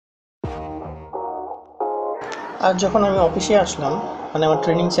আর যখন আমি অফিসে আসলাম, মানে আমার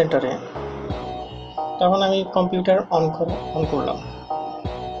ট্রেনিং সেন্টারে, তখন আমি কম্পিউটার অন করলাম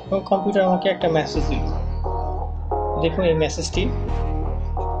এবং কম্পিউটার আমাকে একটা মেসেজ দিল। দেখুন এই মেসেজটি।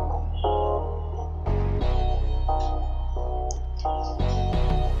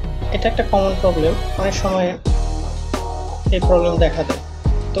 এটা একটা কমন প্রবলেম, অনেক সময় এই প্রবলেম দেখা দেয়।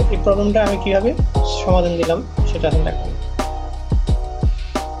 তো এই প্রবলেমটা আমি কিভাবে সমাধান দিলাম সেটা এখন দেখুন।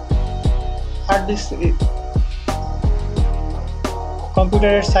 হার্ড ডিস্ক,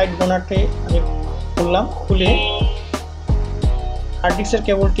 কম্পিউটারের সাইড বোনারটি আমি খুলে হার্ড ডিস্কের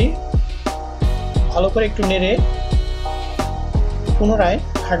কেবলটি ভালো করে একটু নেড়ে পুনরায়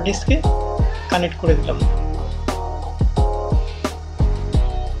হার্ড ডিস্কে কানেক্ট করে দিলাম।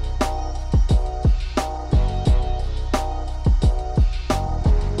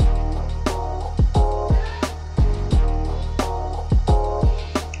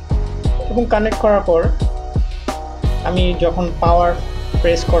 এবং কানেক্ট করার পর আমি যখন পাওয়ার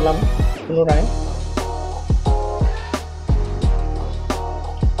প্রেস করলাম পুনরায়,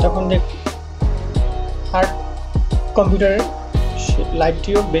 তখন হার্ড কম্পিউটারের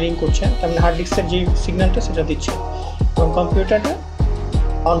লাইটটিও বেরিং করছে, তার মানে হার্ড ডিস্কের যে সিগন্যালটা সেটা দিচ্ছে এবং কম্পিউটারটা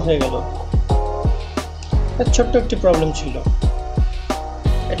অন হয়ে গেল। ছোট্ট একটি প্রবলেম ছিল।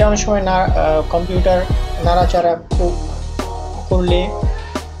 এটা অনেক সময় কম্পিউটার নাড়াচাড়া করলে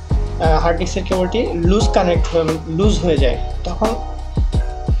হার্ড ডিস্কের কেবলটি লুজ হয়ে যায়, তখন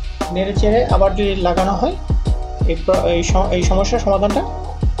নেড়ে চেড়ে আবার যদি লাগানো হয় এই সমস্যার সমাধানটা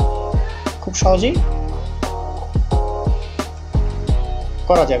খুব সহজেই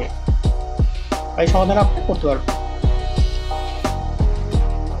করা যাবে। এই সমাধান আপনি করতে পারবেন।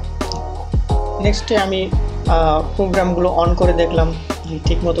 নেক্সটে আমি প্রোগ্রামগুলো অন করে দেখলাম যে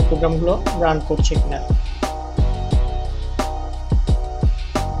ঠিকমতো প্রোগ্রামগুলো রান করছে কিনা।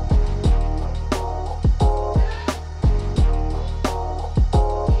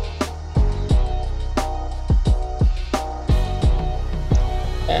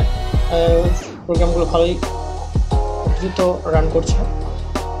 প্রোগ্রামগুলো ভালোই দ্রুত রান করছে।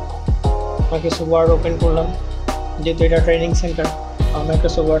 মাইক্রোসফট ওয়ার্ড ওপেন করলাম, যেহেতু এটা ট্রেনিং সেন্টার,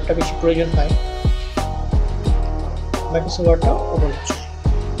 মাইক্রোসফট ওয়ার্ডটা বেশি প্রয়োজন হয়। মাইক্রোসফট ওয়ার্ডটা ওপেন হচ্ছে,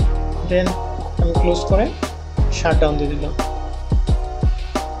 দেন আমি ক্লোজ করে শাটডাউন দিয়ে দিলাম।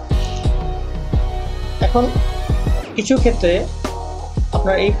 এখন কিছু ক্ষেত্রে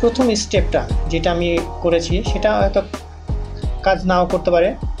আপনার এই প্রথম স্টেপটা যেটা আমি করেছি সেটা হয়তো কাজ নাও করতে পারে,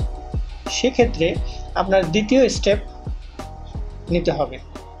 সেক্ষেত্রে আপনার দ্বিতীয় স্টেপ নিতে হবে।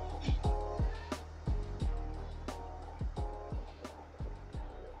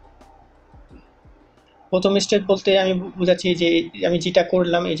 প্রথম স্টেপ বলতে আমি বুঝাচ্ছি যে আমি যেটা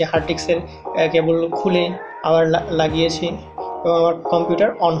করলাম, এই যে হার্ড ডিস্কের কেবল খুলে আবার লাগিয়েছি এবং আমার কম্পিউটার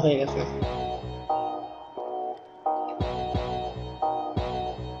অন হয়ে গেছে।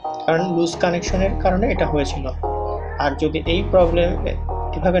 কারণ লুজ কানেকশনের কারণে এটা হয়েছিল। আর যদি এই প্রবলেম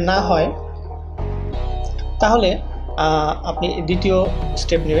এভাবে না হয়, তাহলে আপনি দ্বিতীয়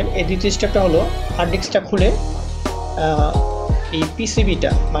স্টেপ নেবেন। এই দ্বিতীয় স্টেপটা হলো হার্ড ডিস্কটা খুলে এই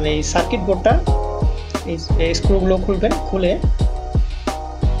পিসিবিটা, মানে এই সার্কিট বোর্ডটা, এই স্ক্রুগুলো খুলবেন। খুলে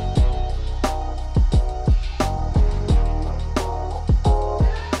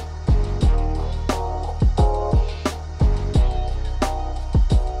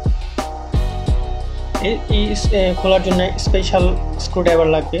খোলার জন্য স্পেশাল স্ক্রুড্রাইভার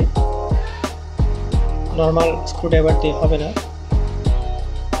লাগবে, নর্মাল স্ক্রুড্রাইভার দিয়ে হবে না।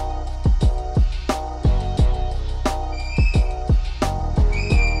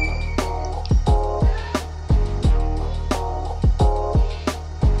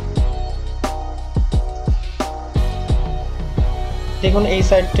 দেখুন এই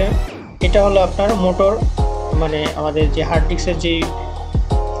সাইডটা, এটা হলো আপনার মোটর, মানে আমাদের যে হার্ড ডিস্কের যে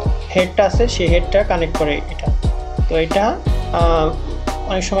হেডটা আছে সেই হেডটা কানেক্ট করে এটা। তো এটা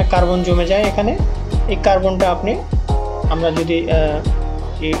অনেক সময় কার্বন জমে যায় এখানে। এই কার্বনটা আমরা যদি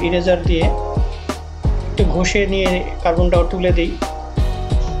ইরেজার দিয়ে একটু ঘষে নিয়ে কার্বনটাও তুলে দিই,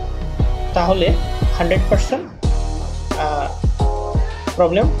 তাহলে 100%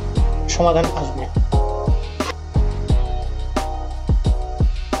 প্রবলেম সমাধান আসবে।